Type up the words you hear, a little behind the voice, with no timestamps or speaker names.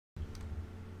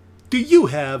Do you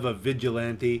have a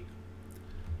Vigilante?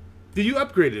 Did you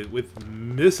upgrade it with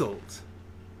missiles?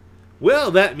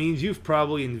 Well, that means you've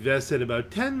probably invested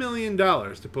about $10 million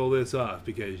to pull this off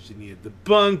because you needed the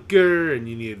bunker and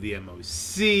you needed the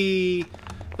MOC,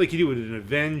 like you do with an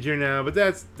Avenger now, but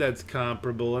that's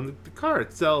comparable. And the car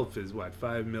itself is, what,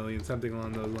 $5 million, something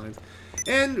along those lines.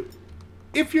 And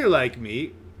if you're like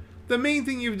me, the main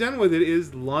thing you've done with it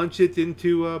is launch it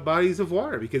into bodies of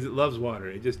water because it loves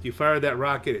water. You fire that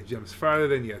rocket, it jumps farther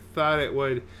than you thought it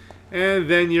would, and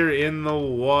then you're in the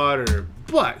water.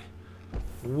 But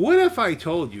what if I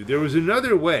told you there was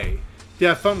another way to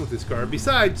have fun with this car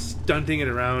besides stunting it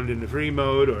around in the free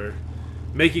mode or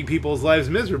making people's lives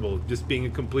miserable, just being a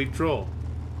complete troll?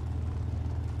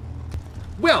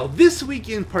 Well, this week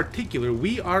in particular,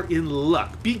 we are in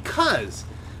luck because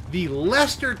the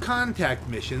Lester contact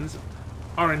missions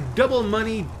are on double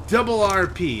money, double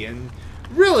RP, and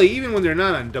really, even when they're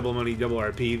not on double money, double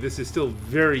RP, this is still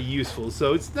very useful,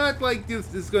 so it's not like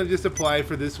this is going to just apply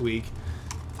for this week.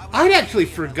 I'd actually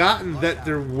forgotten that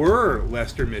there were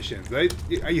Lester missions.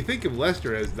 You think of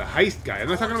Lester as the heist guy. I'm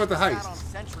not talking about the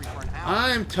heists.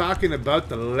 I'm talking about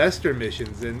the Lester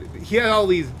missions, and he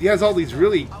has all these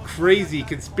really crazy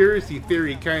conspiracy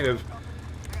theory kind of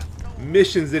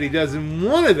missions that he does, and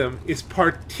one of them is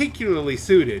particularly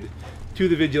suited to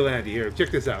the Vigilante. Here, check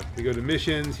this out. We go to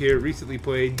missions here, recently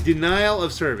played, Denial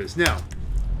of Service. Now,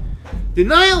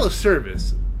 Denial of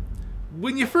Service,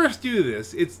 when you first do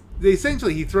this,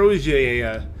 essentially he throws you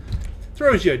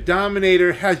a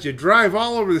Dominator, has you drive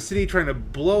all over the city trying to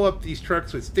blow up these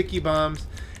trucks with sticky bombs,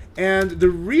 and the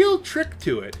real trick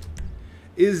to it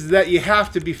is that you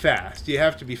have to be fast. You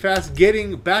have to be fast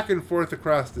getting back and forth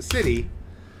across the city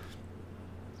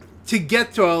to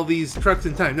get to all these trucks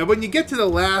in time. Now, when you get to the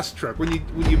last truck, when you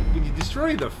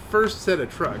destroy the first set of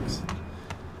trucks,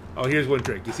 oh, here's one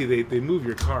trick. You see, they move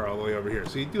your car all the way over here,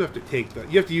 so you do have to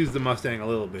you have to use the Mustang a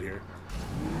little bit here.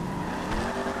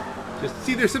 Just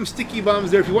see, there's some sticky bombs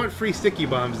there. If you want free sticky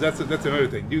bombs, that's another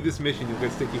thing. Do this mission, you'll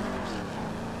get sticky bombs.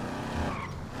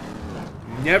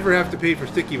 Never have to pay for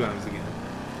sticky bombs again.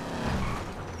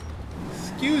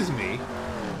 Excuse me.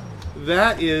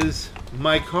 That is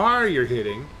my car you're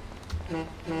hitting.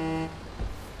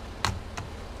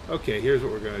 Okay, here's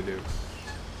what we're gonna do.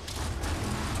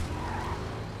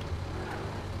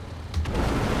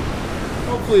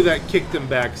 Hopefully that kicked him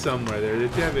back somewhere there. Did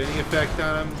it have any effect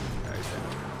on him?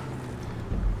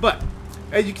 But,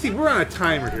 as you can see, we're on a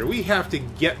timer here. We have to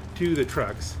get to the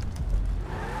trucks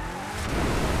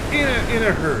in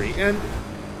a hurry. And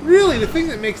really, the thing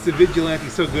that makes the Vigilante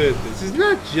so good at this is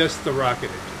not just the rocket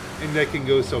engine, and that can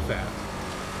go so fast.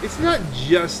 It's not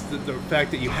just the fact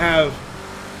that you have,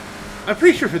 I'm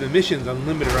pretty sure for the missions,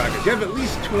 unlimited rockets. You have at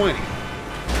least 20.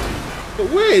 But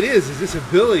what it is this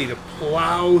ability to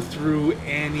plow through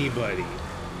anybody.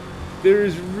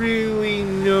 There's really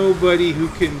nobody who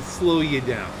can slow you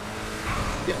down.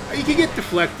 Yeah, you can get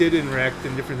deflected and wrecked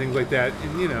and different things like that.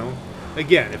 And, you know,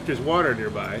 again, if there's water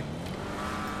nearby,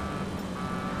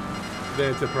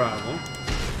 that's a problem.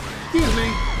 Excuse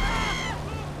me.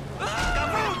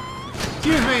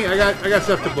 Excuse me, I got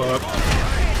stuff to blow up.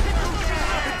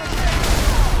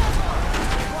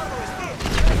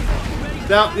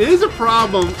 Now, it is a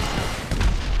problem.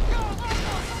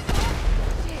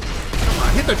 Come on,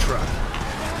 hit the truck.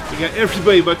 You got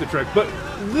everybody but the truck. But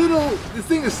the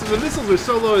thing is, the missiles are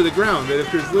so low to the ground that if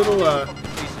there's little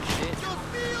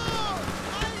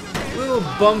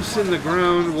bumps in the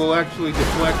ground, will actually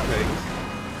deflect things.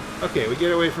 Okay, we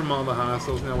get away from all the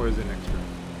hostiles. Now where's the next truck?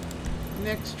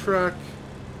 Next truck.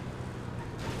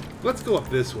 Let's go up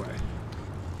this way.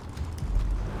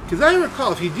 Because I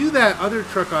recall, if you do that other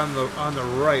truck on the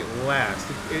right last,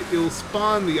 it'll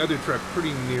spawn the other truck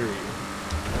pretty near you.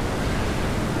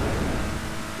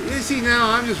 You see now,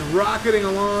 I'm just rocketing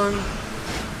along.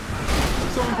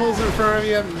 Someone pulls in front of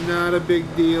you, not a big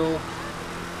deal.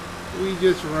 We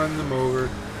just run them over.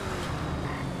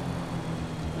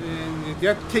 And if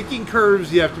you're taking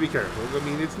curves, you have to be careful. I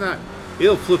mean, it's not,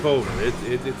 it'll flip over.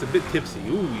 It's a bit tipsy.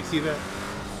 Ooh, you see that?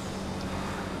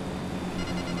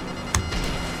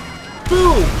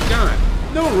 Boom! Done.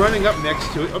 No running up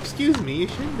next to it. Oh, excuse me, you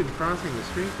shouldn't have been crossing the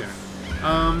street there.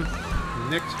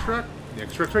 Next truck.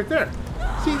 Next truck's right there.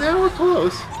 See, now we're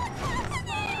close.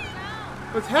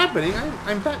 What's happening?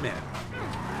 I'm Batman.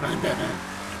 I'm Batman.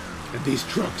 And these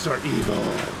trucks are evil.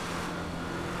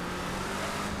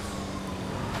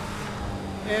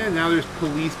 And now there's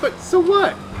police, but so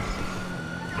what?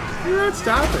 They're not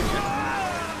stopping it.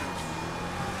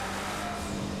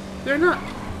 They're not.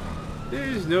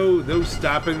 There's no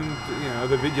stopping, you know,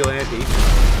 the Vigilante.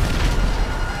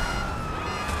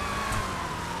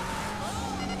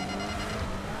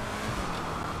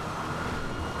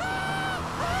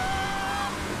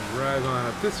 drive on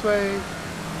up this way.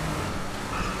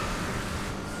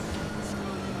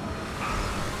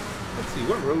 Let's see,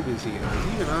 what road is he on? Is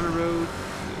he even on a road?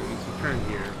 Yeah, he should turn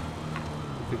here.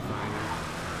 We could find him.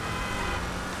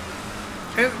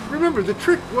 And remember, the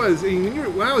trick was,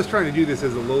 when I was trying to do this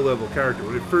as a low-level character,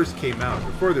 when it first came out,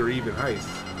 before there were even heists,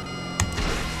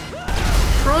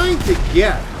 trying to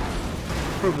get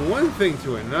from one thing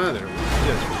to another was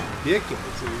just ridiculous.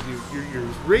 You're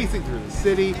racing through the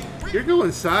city, you're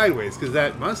going sideways, because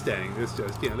that Mustang,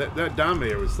 that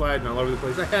Dominator was sliding all over the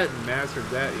place. I hadn't mastered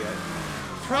that yet.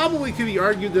 Probably could be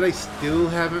argued that I still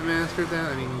haven't mastered that,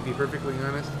 I mean, to be perfectly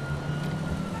honest.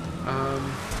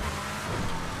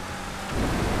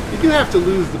 You do have to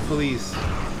lose the police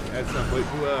at some point.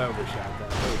 Overshot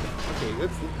that. Okay,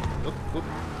 let's... Whoop.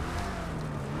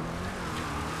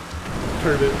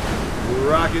 Turbot.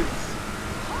 Rockets.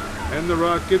 And the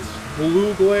rockets.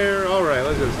 Blue glare. Alright,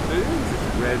 let's just...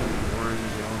 Red, orange,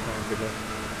 yellow,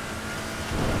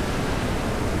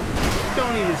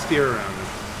 don't even steer around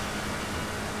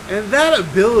it. And that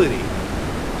ability,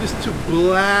 just to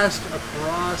blast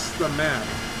across the map.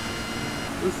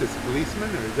 What's this, policeman?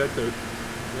 Or is that the...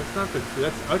 That's not the...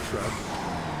 That's a truck.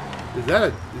 Is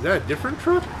that a different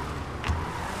truck?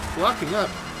 Blocking up.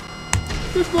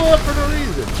 Just blow up for no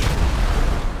reason.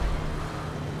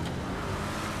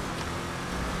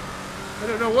 I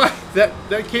don't know why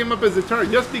that came up as a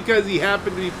target. Just because he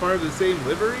happened to be part of the same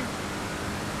livery?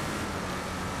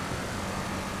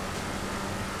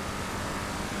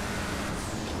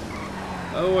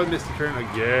 Oh, I missed a turn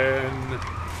again.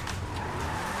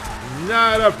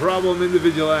 Not a problem in the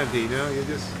Vigilante. No, you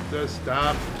just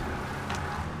stop.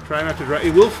 Try not to drive.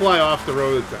 It will fly off the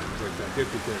road at times like that.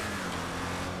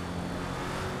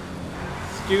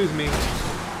 Excuse me.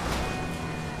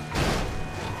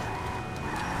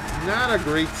 Not a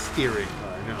great steering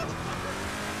car, no.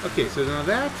 Okay, so now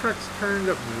that truck's turned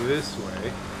up this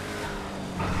way.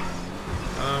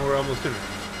 We're almost in it.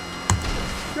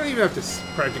 You don't even have to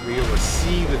practically be able to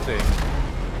see the thing.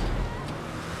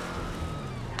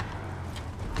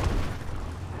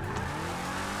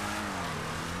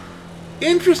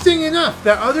 Interesting enough,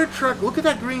 that other truck, look at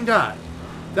that green dot.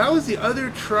 That was the other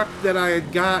truck that I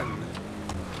had gotten.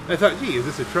 I thought, gee, is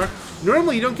this a truck?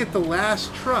 Normally you don't get the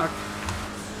last truck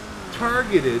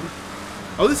targeted.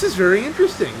 Oh, this is very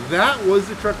interesting. That was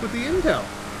the truck with the intel.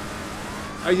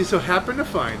 I just so happened to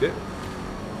find it.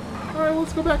 Alright, well,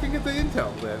 let's go back and get the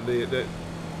intel then.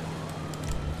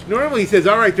 Normally he says,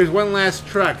 alright, there's one last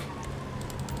truck.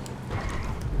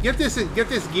 Get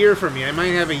this gear for me. I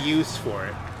might have a use for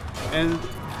it. And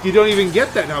you don't even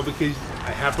get that now because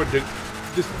I happen to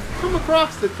just come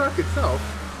across the truck itself.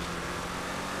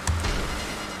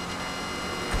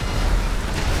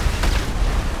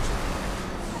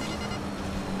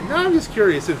 And now I'm just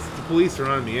curious, since the police are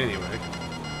on me anyway.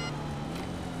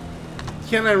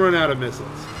 Can I run out of missiles?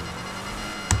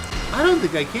 I don't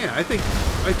think I can. I think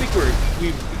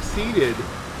we've exceeded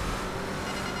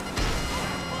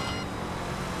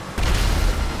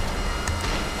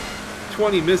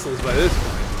 20 missiles by this point.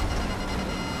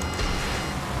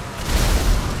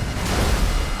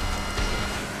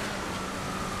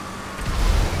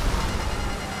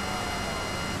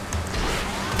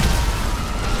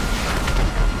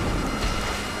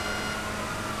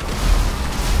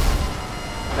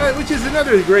 Which is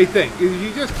another great thing. If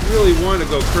you just really want to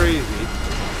go crazy.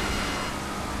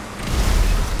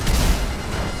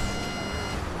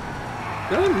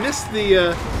 Did I miss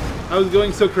the... I was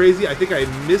going so crazy, I think I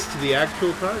missed the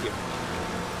actual target.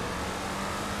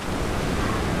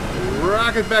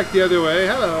 Rocket back the other way.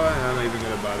 Hello, I'm not even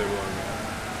going to bother going back.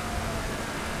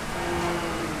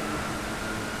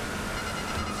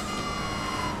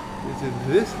 Is it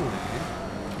this lane?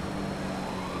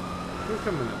 We're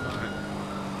coming up on it.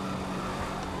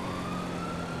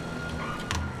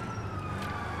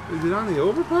 Is it on the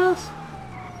overpass?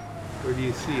 Or do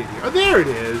you see it here? Oh, there it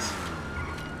is!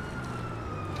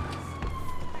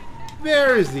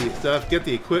 There's the stuff. Get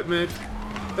the equipment.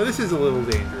 Now this is a little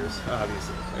dangerous,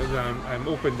 obviously. As I'm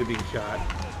open to being shot.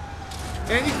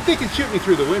 And they can shoot me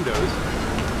through the windows.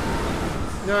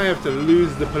 Now I have to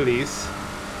lose the police.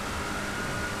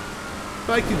 If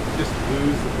I could just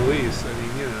lose the police, I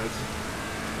mean, you know,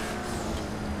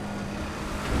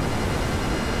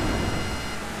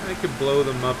 I could blow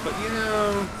them up, but you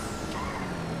know...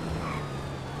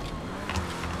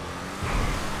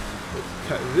 Let's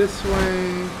cut this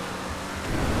way.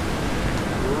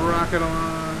 Rocket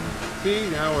on. See,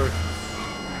 now we're...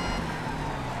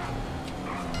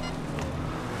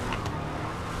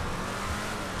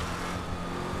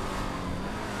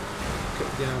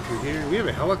 Cut down through here. We have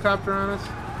a helicopter on us?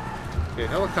 Okay,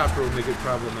 helicopter will make it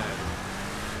problematic.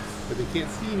 But they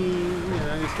can't see me,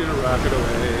 and I'm just gonna rocket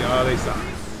away. Oh, they saw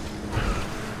me.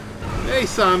 They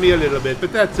saw me a little bit,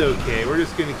 but that's okay. We're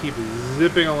just gonna keep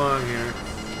zipping along here.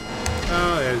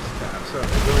 Oh, there's cops.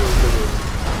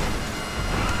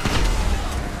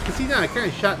 Alright, see, now I kind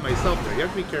of shot myself there. You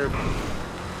have to be careful.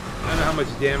 I don't know how much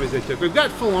damage I took. We've got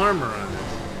full armor on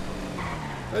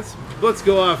this. Let's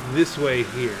go off this way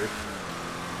here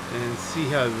and see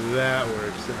how that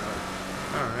works out.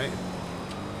 Alright.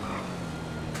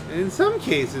 In some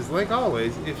cases, like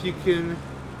always, if you can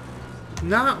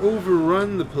not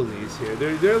overrun the police here.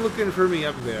 They're looking for me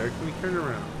up there. Can we turn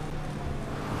around?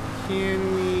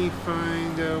 Can we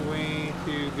find a way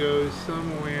to go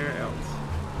somewhere else?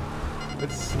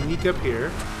 Let's sneak up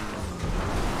here.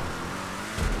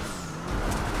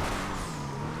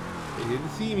 They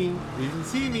didn't see me. They didn't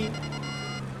see me.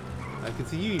 I can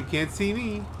see you. You can't see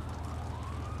me.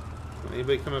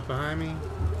 Anybody come up behind me?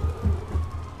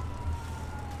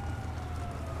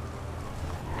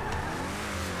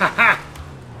 Haha!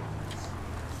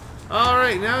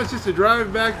 Alright, now it's just a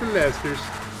drive back to Lester's.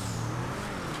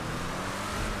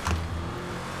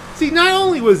 See, not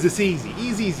only was this easy.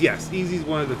 Easy's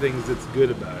one of the things that's good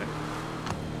about it.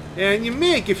 And you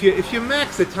make, if you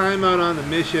max the time out on the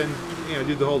mission, you know,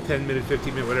 do the whole 10-minute,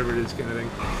 15-minute, whatever it is kind of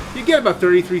thing, you get about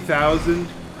 33,000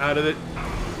 out of it.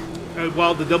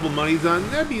 While the double money's on,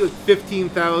 that'd be like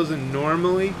 15,000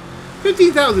 normally.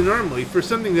 15,000 normally for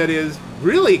something that is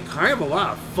really kind of a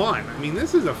lot of fun. I mean,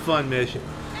 this is a fun mission.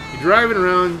 You're driving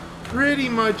around pretty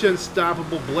much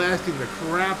unstoppable, blasting the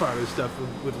crap out of stuff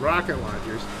with rocket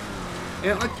launchers.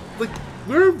 And like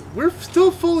we're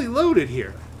still fully loaded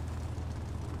here.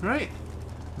 Right?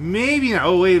 Maybe not.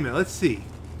 Oh, wait a minute. Let's see.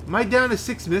 Am I down to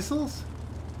 6 missiles?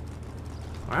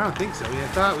 I don't think so. I mean, I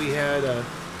thought we had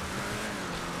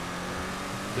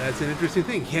that's an interesting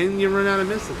thing. Can you run out of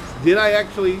missiles? Did I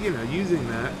actually, you know, using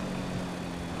that?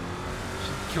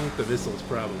 Should count the missiles,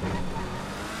 probably.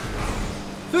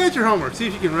 So that's your homework. See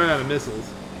if you can run out of missiles.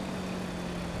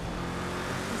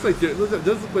 It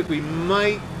does look like we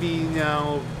might be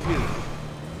now, you know,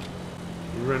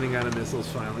 running out of missiles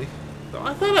finally. So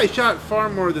I thought I shot far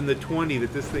more than the 20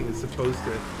 that this thing is supposed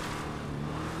to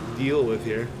deal with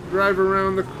here. Drive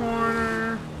around the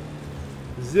corner.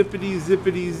 Zippity,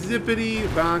 zippity, zippity.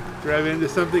 Bonk. Drive into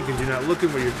something because you're not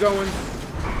looking where you're going.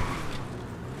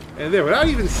 And there, without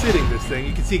even sitting this thing,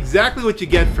 you can see exactly what you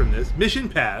get from this. Mission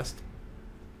passed.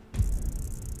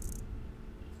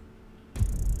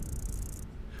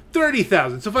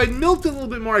 30,000. So if I'd milked it a little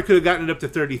bit more, I could have gotten it up to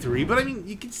 33. But I mean,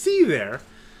 you can see there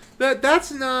that that's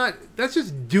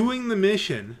just doing the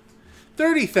mission.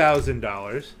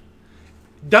 $30,000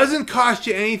 doesn't cost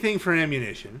you anything for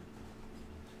ammunition.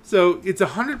 So it's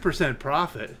 100%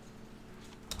 profit.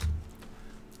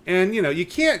 And you know, you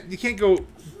can't go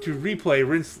to replay,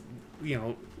 rinse, you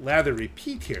know, lather,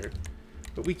 repeat here.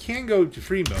 But we can go to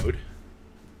free mode.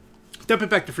 Dump it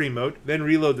back to free mode, then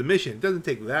reload the mission. It doesn't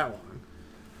take that long.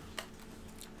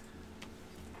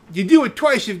 You do it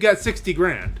twice, you've got 60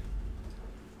 grand.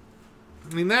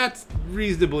 I mean, that's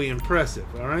reasonably impressive,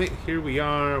 alright? Here we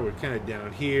are, we're kind of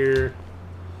down here.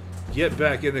 Get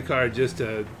back in the car just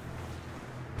to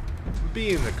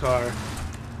be in the car.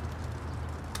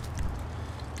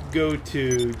 Go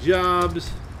to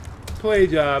jobs, play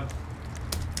job,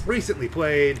 recently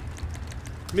played,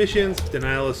 missions,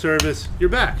 denial of service, you're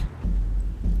back.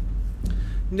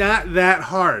 Not that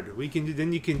hard.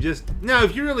 Then you can just, now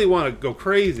if you really want to go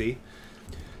crazy,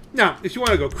 now if you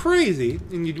want to go crazy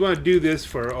and you'd want to do this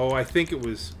for, oh, I think it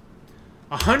was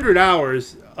 100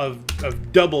 hours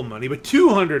of double money, but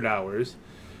 200 hours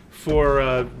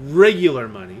for regular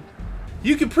money,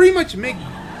 you can pretty much make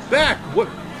back what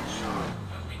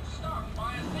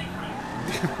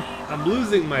I'm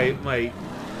losing my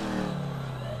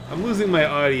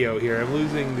audio here. I'm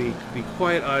losing the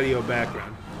quiet audio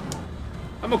background.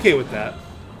 I'm okay with that.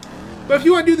 But if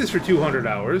you want to do this for 200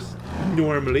 hours,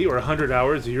 normally, or 100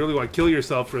 hours, if you really want to kill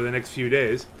yourself for the next few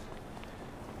days,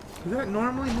 does that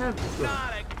normally happen?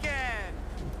 Not again!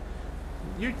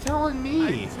 You're telling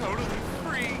me. I'm totally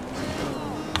free!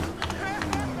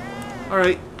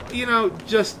 Alright, you know,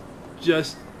 just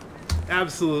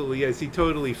absolutely, yes, he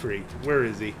totally freaked. Where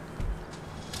is he?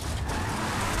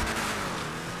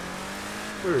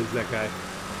 Where is that guy?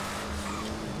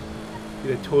 He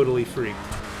got totally freaked.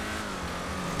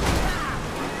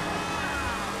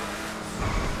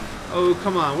 Oh,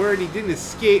 come on. Where did he? Didn't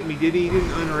escape me, did he? He didn't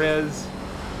unres.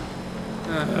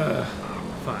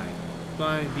 Fine.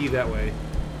 Fine. Be that way.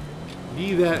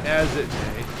 Be that as it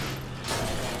may.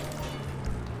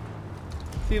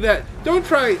 See that? Don't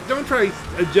try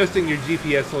adjusting your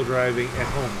GPS while driving at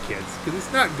home, kids, because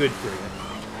it's not good for you.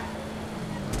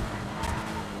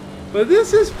 But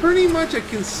this is pretty much a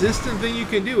consistent thing you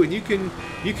can do, and you can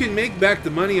make back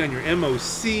the money on your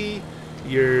MOC,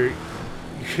 the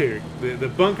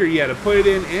bunker you had to put it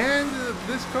in, and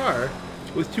this car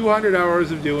with 200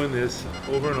 hours of doing this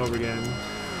over and over again.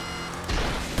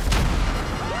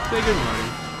 Say good morning.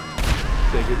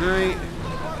 Say good night.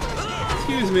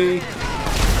 Excuse me.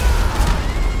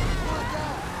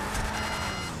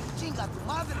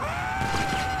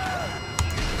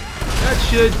 That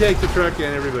should take the truck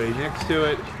and everybody next to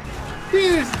it.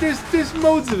 There's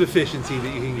modes of efficiency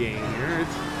that you can gain here.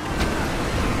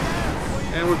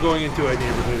 And we're going into a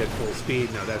neighborhood at full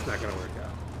speed. No, that's not going to work out.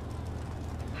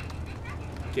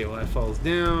 Okay, well that falls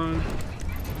down.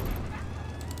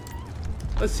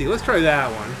 Let's see, let's try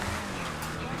that one.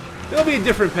 It'll be a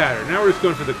different pattern. Now we're just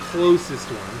going for the closest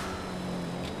one.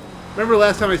 Remember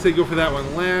last time I said go for that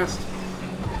one last?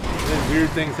 And then weird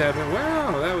things happen.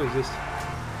 Wow, that was just...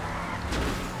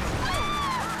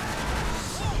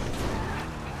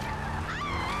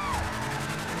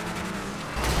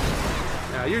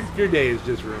 Now your day is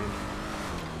just ruined.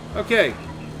 Okay,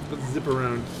 let's zip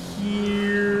around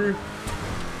here.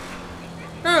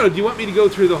 I don't know, do you want me to go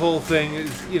through the whole thing?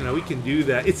 You know, we can do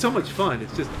that. It's so much fun.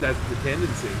 It's just, that's the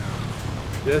tendency.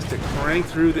 Just to crank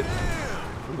through the...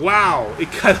 Wow! It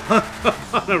got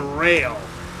on a rail.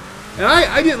 And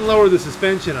I didn't lower the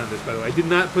suspension on this, by the way. I did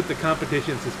not put the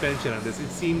competition suspension on this. It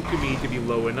seemed to me to be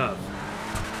low enough.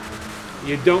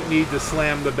 You don't need to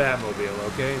slam the Batmobile,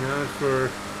 okay? Not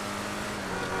for...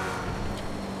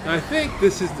 I think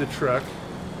this is the truck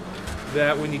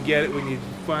that when you get it, when you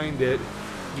find it,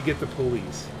 you get the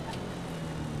police.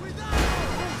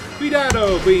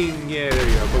 Cuidado! Bing! Yeah, there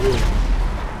you go. Boom.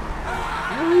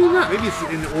 Maybe not. Maybe it's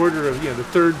in order of, you know, the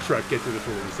third truck get to the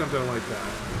police. Something like that.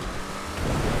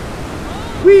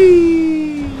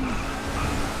 Whee!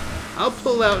 I'll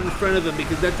pull out in front of them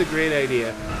because that's a great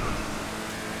idea.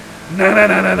 Na na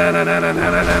na na na na na na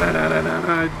na na na na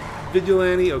na.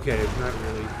 Vigilante? Okay, it's not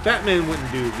really. Batman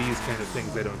wouldn't do these kind of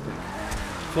things, I don't think.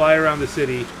 Fly around the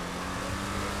city,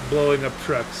 blowing up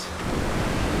trucks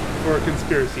for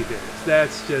conspiracy theorists.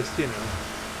 That's just, you know.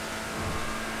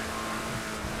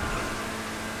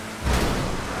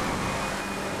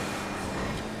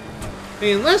 I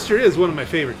mean, Lester is one of my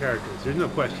favorite characters. There's no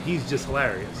question. He's just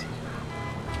hilarious.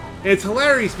 And it's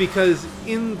hilarious because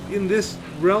in this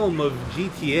realm of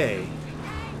GTA,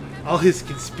 all his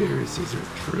conspiracies are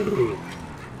true.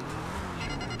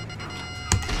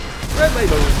 Red light,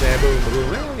 boom, bam, boom, boom.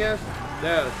 Well, yes,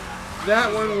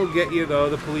 that one will get you, though.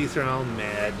 The police are all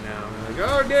mad now. They're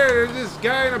like, oh, dear, there's this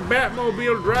guy in a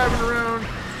Batmobile driving around,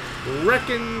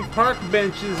 wrecking park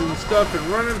benches and stuff and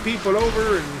running people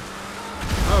over. And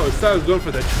oh, I thought I was going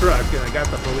for the truck, and I got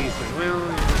the policeman. Well,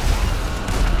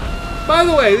 by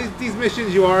the way, these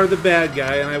missions, you are the bad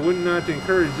guy, and I would not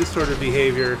encourage this sort of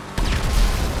behavior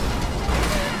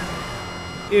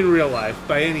in real life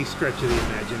by any stretch of the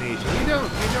imagination. You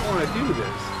don't want to do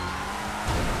this.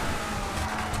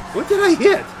 What did I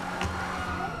hit?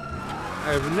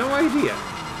 I have no idea.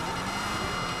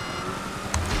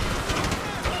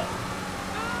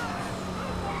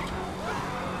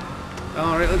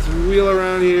 Alright, let's wheel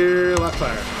around here. Lock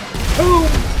fire. Boom!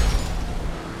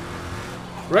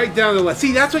 Right down to the last.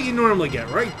 See, that's what you normally get.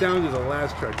 Right down to the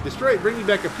last truck. Destroy it, bring me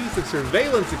back a piece of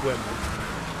surveillance equipment.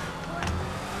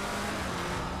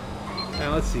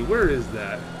 Now, let's see. Where is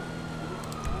that?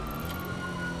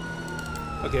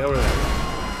 Okay, over there.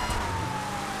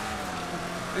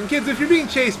 And kids, if you're being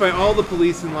chased by all the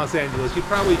police in Los Angeles, you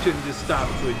probably shouldn't just stop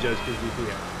to adjust your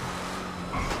GPS.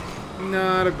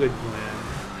 Not a good plan.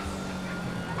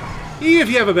 Even if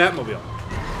you have a Batmobile.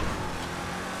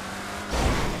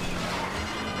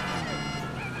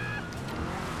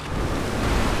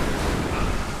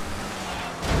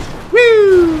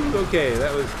 Woo! Okay,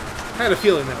 that was... I had a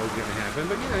feeling that was going to happen,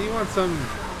 but you know, you want some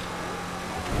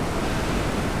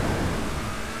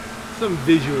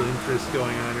visual interest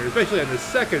going on here, especially on the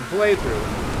second playthrough.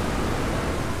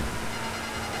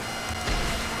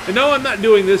 And no, I'm not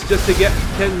doing this just to get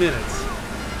 10 minutes.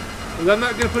 Because I'm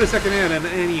not going to put a second ad in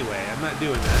anyway. I'm not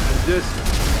doing that. I'm just...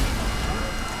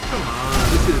 Come on,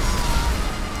 this is...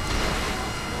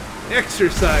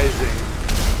 exercising.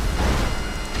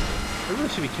 I really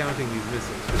should be counting these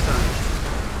missiles for science.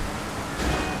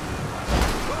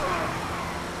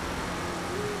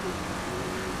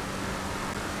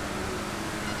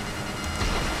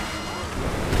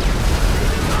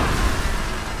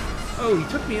 Oh, he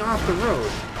took me off the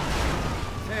road.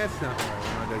 That's not what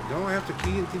I wanted. I don't have to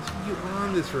continue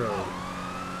on this road.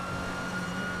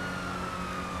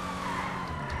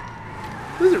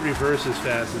 Does it reverse as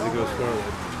fast as it goes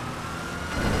forward?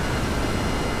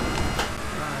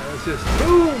 Let's let's just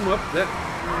boom up that.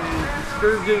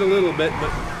 Disturbed it a little bit,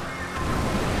 but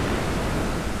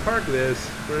park this.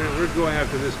 We're going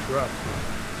after this truck.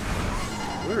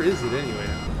 Where is it anyway?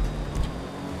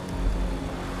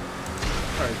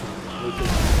 All right,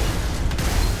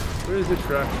 where's the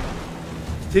truck?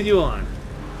 Continue on.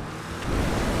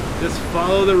 Just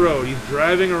follow the road. He's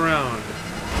driving around,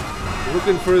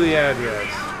 looking for the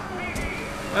address.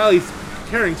 Well, he's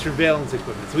carrying surveillance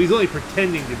equipment, so he's only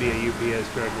pretending to be a UPS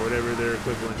truck or whatever their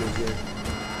equivalent is here.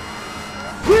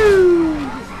 Woo!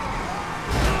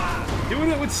 Doing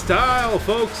it with style,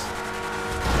 folks.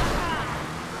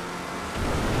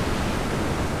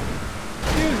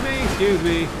 Excuse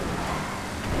me.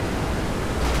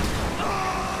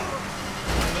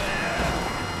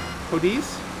 Hodis?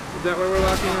 Is that where we're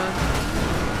locking on?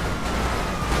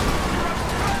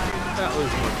 That was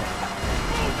more fun.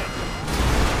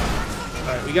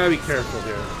 Alright, we gotta be careful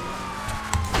here.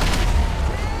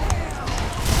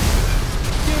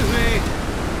 Excuse me.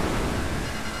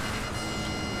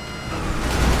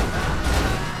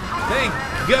 Thank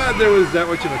God there was that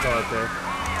whatchamacallit there.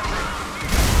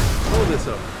 Hold this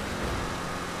up.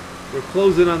 We're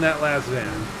closing on that last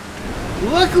van.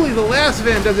 Luckily, the last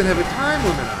van doesn't have a time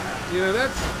limit on it. You know,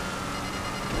 that's...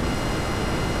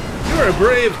 You're a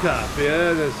brave cop,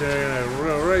 yeah? That's gonna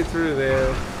roll right through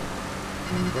there.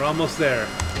 We're almost there.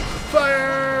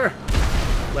 Fire!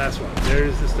 Last one.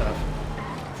 There's the stuff.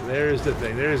 There's the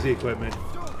thing. There's the equipment.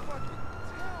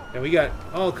 And we got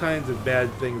all kinds of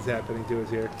bad things happening to us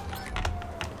here.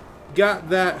 Got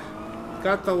that.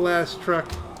 Got the last truck.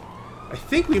 I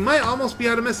think we might almost be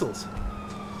out of missiles.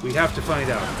 We have to find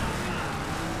out.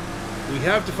 We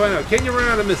have to find out. Can you run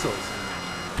out of missiles?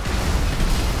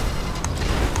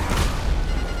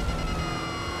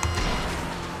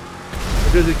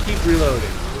 Or does it keep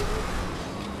reloading?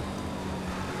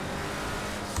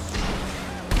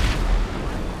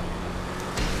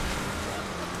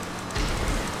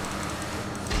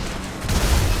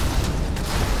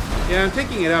 Yeah, I'm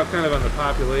taking it out kind of on the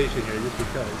population here just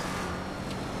because.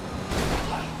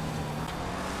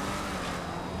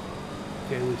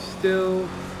 Okay, we're still...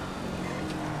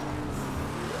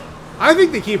 I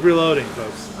think they keep reloading,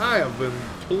 folks. I have been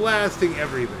blasting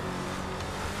everything.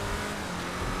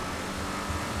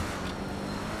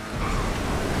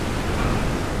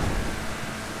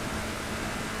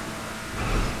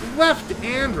 Left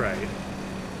and right.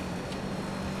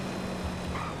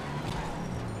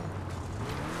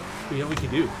 You know what we can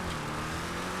do?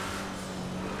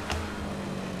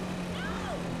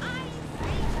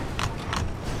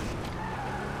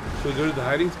 Should we go to the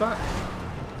hiding spot?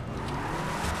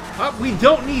 We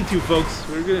don't need to, folks.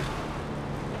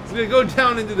 It's gonna go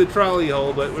down into the trolley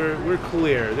hole, but we're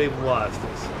clear. They've lost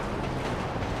us.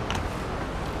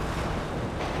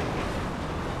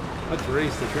 Let's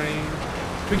race the train.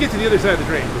 We get to the other side of the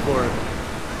train before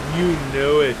you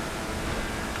know it.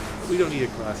 We don't need to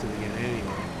cross it again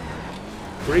anyway.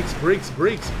 Brakes, brakes,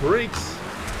 brakes, brakes.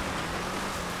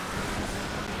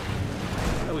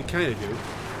 Well, we kind of do.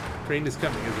 Train is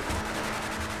coming, is it?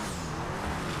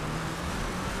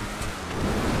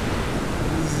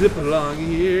 Zip along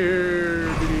here.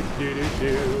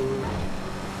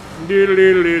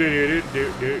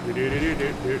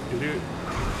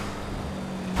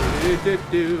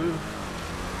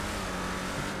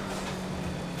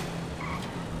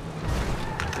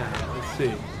 Now, let's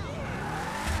see.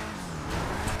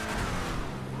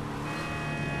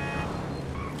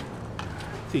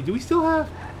 See, do we still have?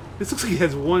 This looks like it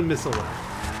has one missile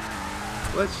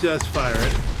left. Let's just fire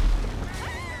it.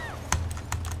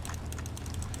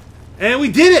 And we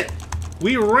did it!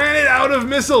 We ran it out of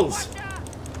missiles!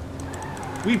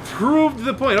 We proved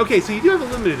the point. Okay, so you do have a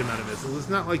limited amount of missiles. It's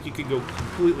not like you could go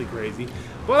completely crazy.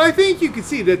 But I think you can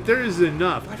see that there's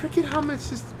enough. I forget how many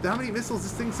missiles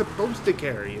this thing's supposed to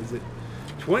carry. Is it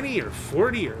 20 or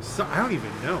 40 or so? I don't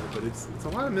even know, but it's a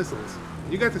lot of missiles.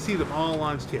 You got to see them all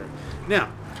launched here. Now,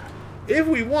 if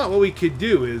we want, what we could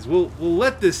do is we'll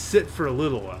let this sit for a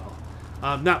little while.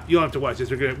 Not you don't have to watch this.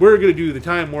 We're gonna do the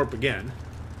time warp again.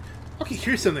 Okay,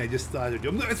 here's something I just thought I'd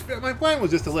do. My plan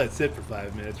was just to let it sit for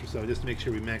 5 minutes or so, just to make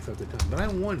sure we max out the time. But I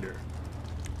wonder.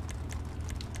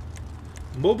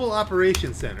 Mobile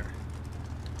Operations Center.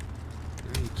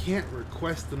 You can't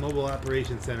request the Mobile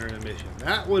Operations Center in a mission.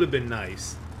 That would have been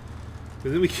nice.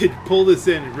 Because then we could pull this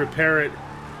in and repair it.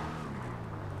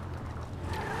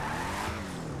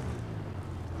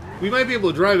 We might be able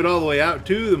to drive it all the way out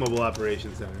to the Mobile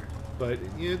Operations Center. But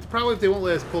you know, probably if they won't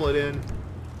let us pull it in.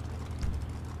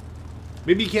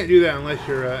 Maybe you can't do that unless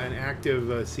you're an active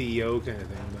CEO kind of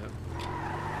thing.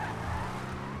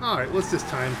 But alright, let's just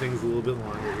time things a little bit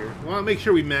longer here. We want to make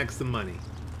sure we max the money.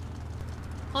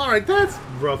 Alright, that's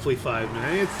roughly 5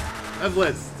 minutes. I've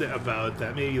let about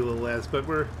that, maybe a little less, but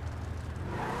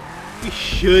we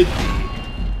should be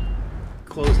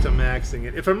close to maxing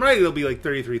it. If I'm right, it'll be like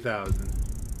 33,000.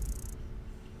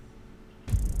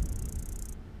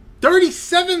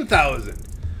 37,000!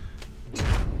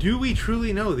 Do we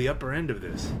truly know the upper end of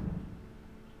this?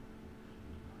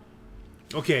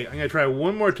 Okay, I'm gonna try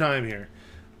one more time here.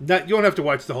 You don't have to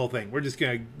watch the whole thing. We're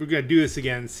gonna do this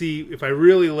again. See if I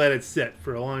really let it sit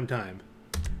for a long time.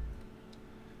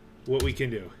 What we can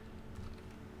do.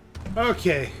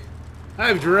 Okay,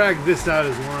 I've dragged this out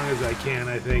as long as I can.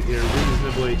 I think here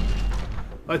reasonably.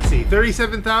 Let's see,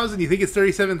 37,000. You think it's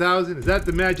 37,000? Is that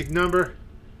the magic number?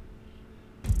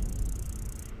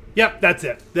 Yep, that's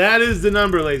it. That is the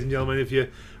number, ladies and gentlemen. If you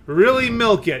really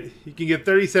milk it, you can get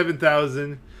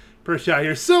 37,000 per shot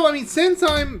here. So, I mean, since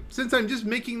I'm just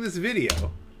making this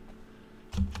video,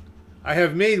 I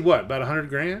have made what, about 100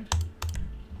 grand?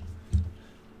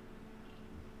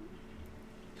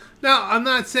 Now, I'm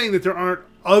not saying that there aren't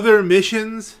other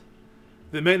missions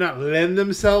that might not lend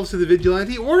themselves to the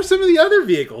Vigilante, or some of the other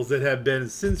vehicles that have been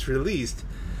since released,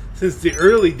 since the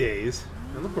early days.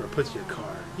 Now look where it puts your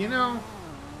car. You know,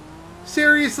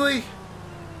 seriously?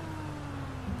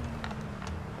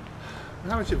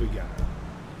 How much have we got?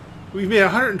 We've made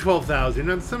 112,000.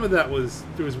 Now some of that was,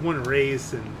 there was one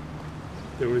race, and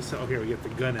there was, oh here, we get the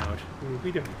gun out. We don't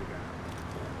need the gun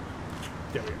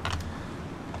out. There we go.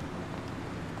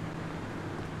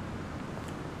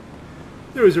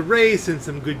 There was a race and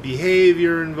some good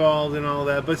behavior involved and all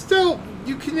that, but still,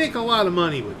 you can make a lot of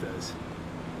money with this.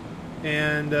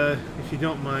 And if you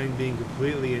don't mind being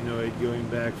completely annoyed going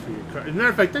back for your car. As a matter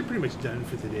of fact, I'm pretty much done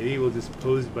for today. We'll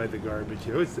dispose by the garbage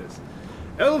here. What's this?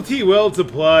 LT Weld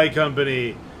Supply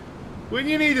Company. When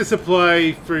you need a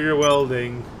supply for your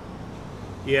welding,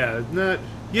 yeah, not.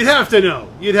 You'd have to know.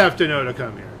 You'd have to know to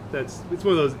come here. It's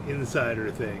one of those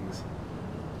insider things.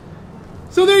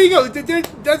 So there you go.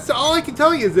 That's all I can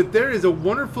tell you, is that there is a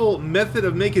wonderful method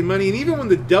of making money, and even when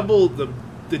the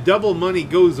double money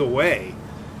goes away,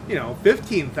 you know,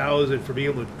 15,000 for being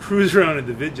able to cruise around in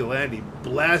the Vigilante,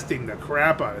 blasting the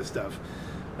crap out of stuff.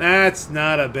 That's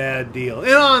not a bad deal.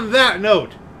 And on that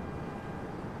note,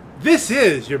 this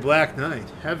is your Black Knight.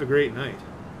 Have a great night.